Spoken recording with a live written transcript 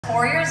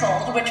4 years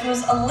old, which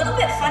was a little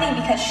bit funny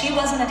because she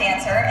wasn't a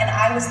dancer and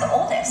I was the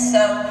oldest.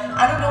 So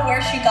I don't know where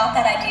she got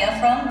that idea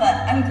from, but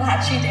I'm glad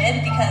she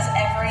did because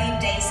every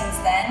day since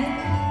then,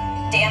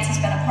 dance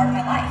has been a part of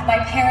my life. My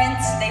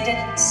parents, they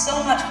did so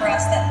much for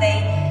us that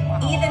they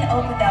even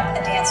opened up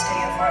a dance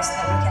studio for us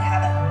so that we could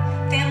have a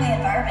family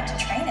environment to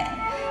train in.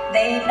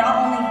 They not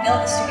only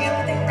built the studio,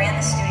 but they ran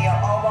the studio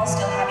all while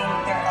still having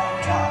their own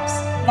jobs.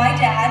 My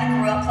dad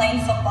grew up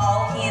playing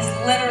football. He is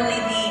literally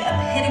the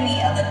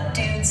epitome of a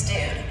dude's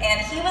dude. And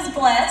he was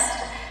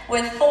blessed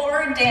with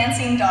 4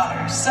 dancing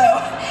daughters. So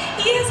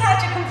he has had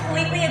to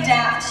completely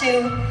adapt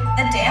to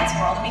the dance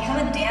world and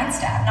become a dance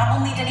dad. Not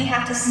only did he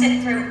have to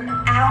sit through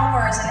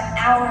hours and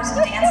hours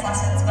of dance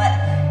lessons, but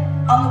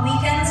on the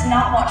weekends,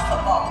 not watch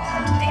football, but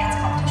come to dance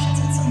competitions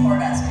and support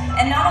us.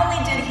 And not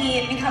only did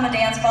he become a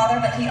dance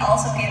father, but he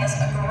also gave us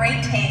a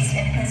great taste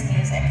in his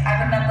music. I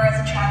remember as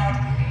a child,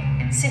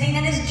 sitting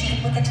in his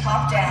Jeep with the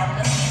top down,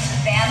 listening to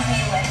Van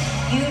Halen,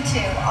 U2,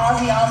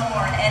 Ozzy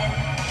Osbourne, and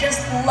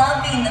just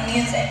loving the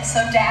music. So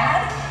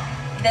Dad,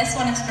 this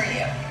one is for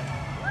you.